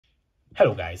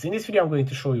Hello guys, in this video I'm going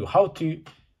to show you how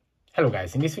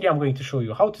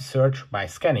to search by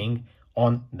scanning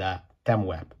on the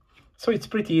Temu app. So it's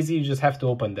pretty easy. You just have to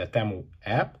open the Temu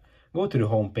app, go to the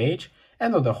home page,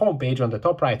 and on the home page on the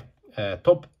top right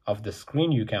top of the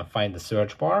screen you can find the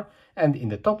search bar, and in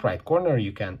the top right corner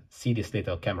you can see this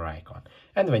little camera icon.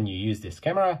 And when you use this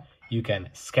camera you can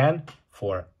scan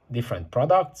for different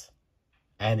products,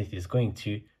 and it is going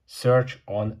to search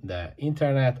on the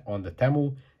internet, on the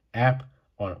Temu app,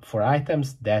 for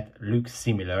items that look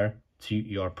similar to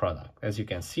your product. As you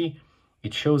can see,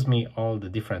 it shows me all the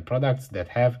different products that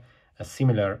have a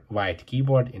similar white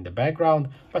keyboard in the background,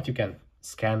 but you can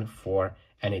scan for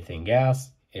anything else.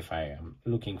 If I am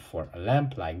looking for a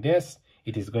lamp like this,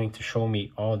 it is going to show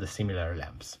me all the similar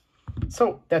lamps.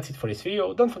 So that's it for this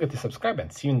video. Don't forget to subscribe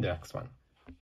and see you in the next one.